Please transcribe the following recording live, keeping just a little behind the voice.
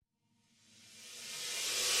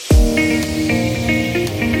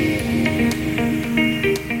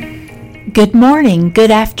Good morning, good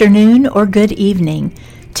afternoon, or good evening.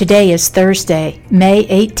 Today is Thursday, May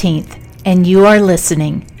 18th, and you are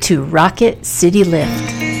listening to Rocket City Lift.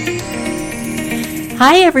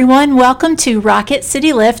 Hi everyone, welcome to Rocket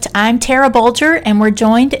City Lift. I'm Tara Bolger, and we're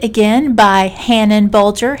joined again by Hannon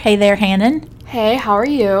Bolger. Hey there, Hannon. Hey, how are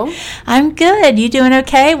you? I'm good. You doing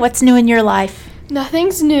okay? What's new in your life?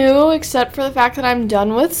 Nothing's new except for the fact that I'm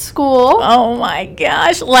done with school. Oh my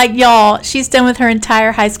gosh. Like y'all, she's done with her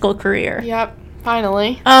entire high school career. Yep,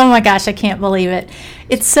 finally. Oh my gosh, I can't believe it.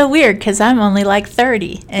 It's so weird because I'm only like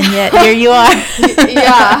 30 and yet here you are.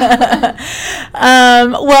 Yeah.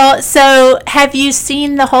 Well, so have you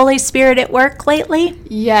seen the Holy Spirit at work lately?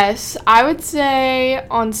 Yes, I would say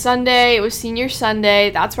on Sunday, it was Senior Sunday.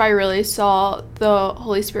 That's where I really saw the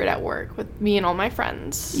Holy Spirit at work with me and all my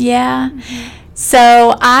friends. Yeah.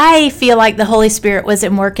 So I feel like the Holy Spirit was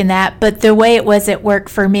at work in that, but the way it was at work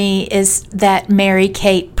for me is that Mary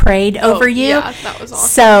Kate prayed over you. Yeah, that was awesome.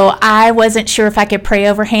 So I wasn't sure if I could pray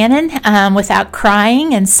over Hannon without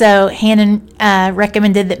crying, and so Hannon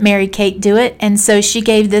recommended that Mary Kate do it, and so she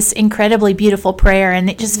gave this incredibly beautiful prayer, and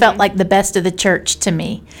it just felt like the best of the church to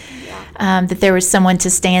me. Yeah. That there was someone to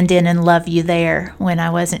stand in and love you there when I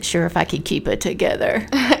wasn't sure if I could keep it together.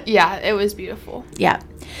 Yeah, it was beautiful. Yeah.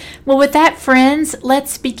 Well, with that, friends,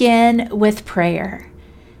 let's begin with prayer.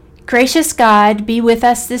 Gracious God, be with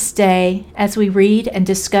us this day as we read and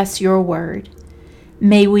discuss your word.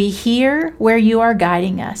 May we hear where you are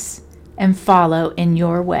guiding us and follow in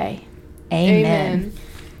your way. Amen.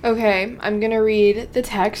 Okay, I'm going to read the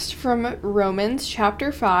text from Romans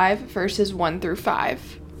chapter 5, verses 1 through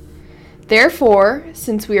 5. Therefore,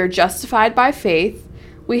 since we are justified by faith,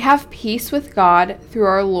 we have peace with God through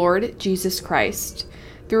our Lord Jesus Christ,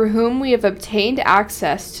 through whom we have obtained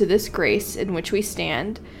access to this grace in which we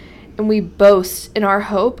stand, and we boast in our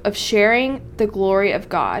hope of sharing the glory of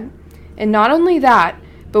God. And not only that,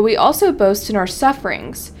 but we also boast in our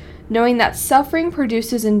sufferings, knowing that suffering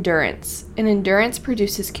produces endurance, and endurance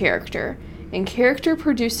produces character, and character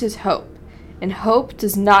produces hope. And hope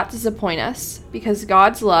does not disappoint us, because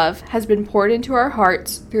God's love has been poured into our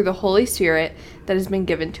hearts through the Holy Spirit that has been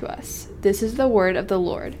given to us. This is the word of the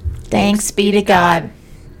Lord. Thanks be to God.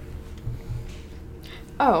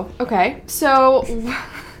 Oh, okay. So,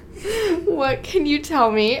 what can you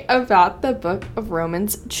tell me about the book of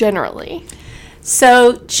Romans generally?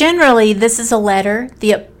 So, generally, this is a letter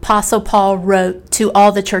the Apostle Paul wrote to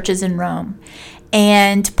all the churches in Rome.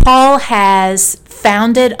 And Paul has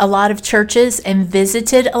founded a lot of churches and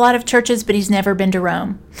visited a lot of churches, but he's never been to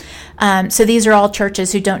Rome. So these are all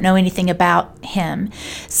churches who don't know anything about him.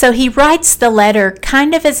 So he writes the letter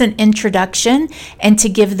kind of as an introduction and to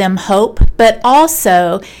give them hope, but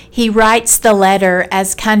also he writes the letter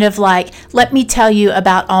as kind of like, let me tell you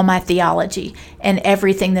about all my theology and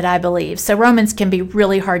everything that I believe. So Romans can be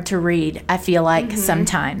really hard to read, I feel like,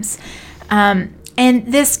 sometimes.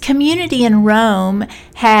 And this community in Rome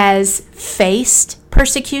has faced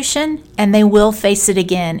persecution, and they will face it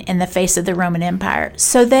again in the face of the Roman Empire.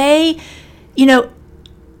 So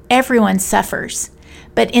everyone suffers.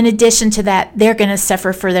 But in addition to that, they're going to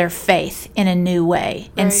suffer for their faith in a new way.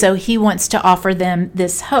 Right. And so he wants to offer them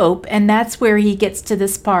this hope. And that's where he gets to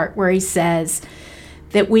this part where he says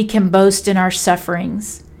that we can boast in our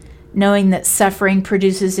sufferings, knowing that suffering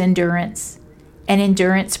produces endurance, and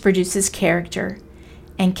endurance produces character,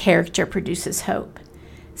 and character produces hope.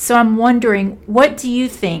 So I'm wondering, what do you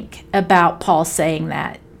think about Paul saying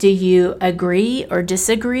that? Do you agree or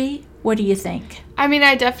disagree? What do you think? I mean,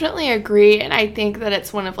 I definitely agree, and I think that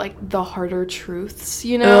it's one of, the harder truths,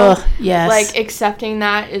 you know? Ugh, yes. Accepting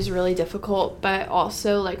that is really difficult, but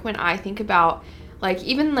also, when I think about,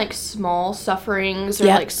 even, small sufferings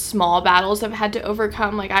or, small battles I've had to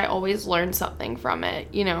overcome, I always learn something from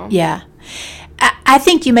it, you know? Yeah. I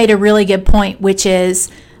think you made a really good point, which is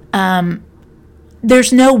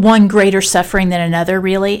there's no one greater suffering than another,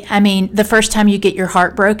 really. I mean, the first time you get your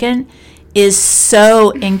heart broken is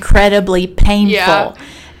so incredibly painful. Yeah.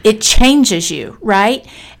 It changes you, right?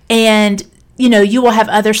 And, you will have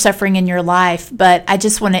other suffering in your life, but I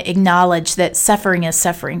just want to acknowledge that suffering is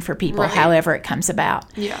suffering for people, right, however it comes about.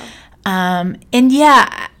 Yeah.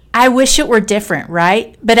 I wish it were different,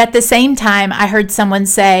 right? But at the same time, I heard someone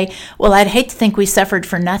say, well, I'd hate to think we suffered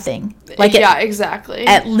for nothing. Exactly.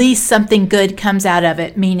 At least something good comes out of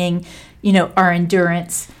it, meaning, our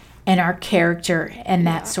endurance and our character and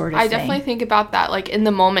that sort of thing. I definitely think about that, in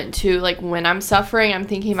the moment, too. When I'm suffering, I'm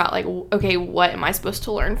thinking about, okay, what am I supposed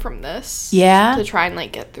to learn from this? Yeah. To try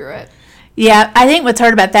and, get through it. Yeah, I think what's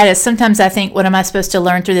hard about that is sometimes I think, what am I supposed to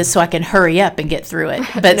learn through this so I can hurry up and get through it?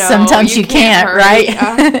 But No, sometimes you can't, hurry, right?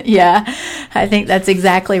 Yeah. Yeah, I think that's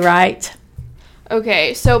exactly right.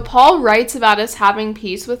 Okay, so Paul writes about us having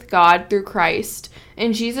peace with God through Christ,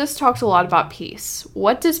 and Jesus talks a lot about peace.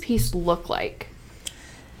 What does peace look like?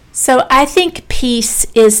 So I think peace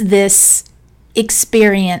is this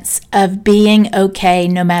experience of being okay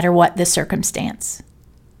no matter what the circumstance.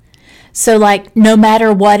 So like no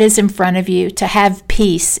matter what is in front of you, to have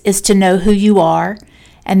peace is to know who you are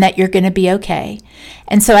and that you're going to be okay.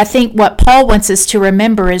 And so I think what Paul wants us to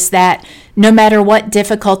remember is that no matter what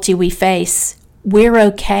difficulty we face, we're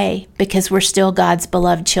okay because we're still God's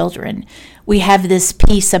beloved children. We have this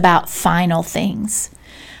peace about final things.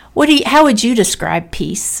 How would you describe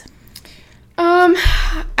peace?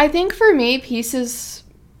 I think for me, peace is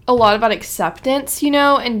a lot about acceptance,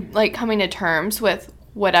 and like coming to terms with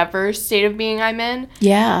whatever state of being I'm in.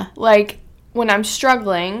 Yeah. Like when I'm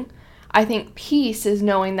struggling, I think peace is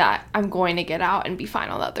knowing that I'm going to get out and be fine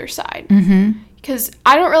on the other side. Mm-hmm. Because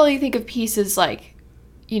I don't really think of peace as like,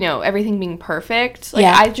 everything being perfect. Like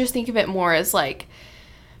I just think of it more as like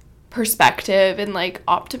perspective and like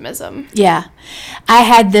optimism. Yeah. I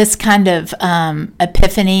had this kind of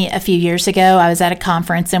epiphany a few years ago. I was at a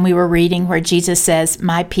conference and we were reading where Jesus says,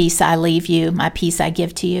 "My peace I leave you, my peace I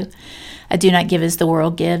give to you. I do not give as the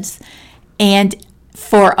world gives." And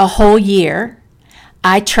for a whole year,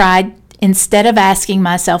 I tried, instead of asking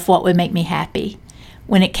myself what would make me happy,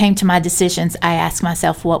 when it came to my decisions, I asked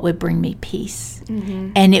myself what would bring me peace.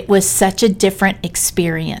 Mm-hmm. And it was such a different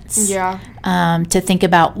experience. Yeah. To think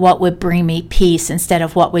about what would bring me peace instead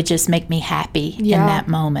of what would just make me happy in that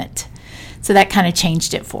moment. So that kind of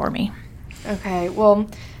changed it for me. Okay, well,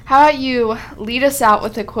 how about you lead us out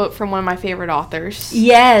with a quote from one of my favorite authors?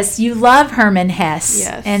 Yes, you love Herman Hesse.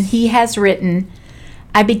 Yes. And he has written,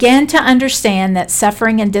 "I began to understand that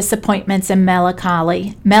suffering and disappointments and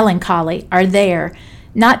melancholy are there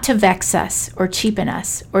not to vex us or cheapen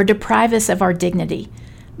us or deprive us of our dignity,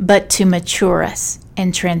 but to mature us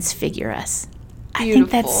and transfigure us." Beautiful. I think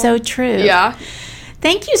that's so true. Yeah.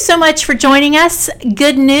 Thank you so much for joining us.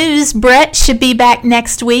 Good news, Brett should be back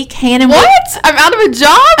next week. Hannon, what? I'm out of a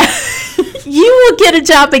job? You will get a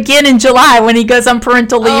job again in July when he goes on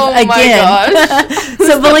parental leave again. Oh my gosh.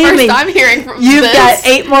 So believe me, I'm hearing from you've this. got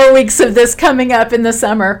 8 more weeks of this coming up in the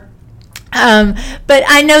summer. But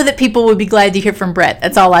I know that people would be glad to hear from Brett.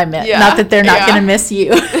 That's all I meant. Yeah. Not that they're not going to miss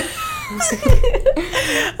you.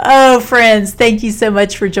 Oh, friends, thank you so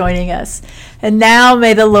much for joining us. And now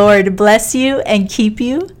may the Lord bless you and keep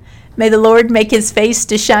you. May the Lord make his face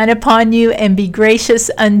to shine upon you and be gracious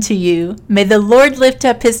unto you. May the Lord lift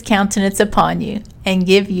up his countenance upon you and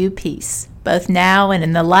give you peace, both now and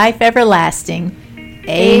in the life everlasting.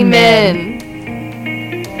 Amen.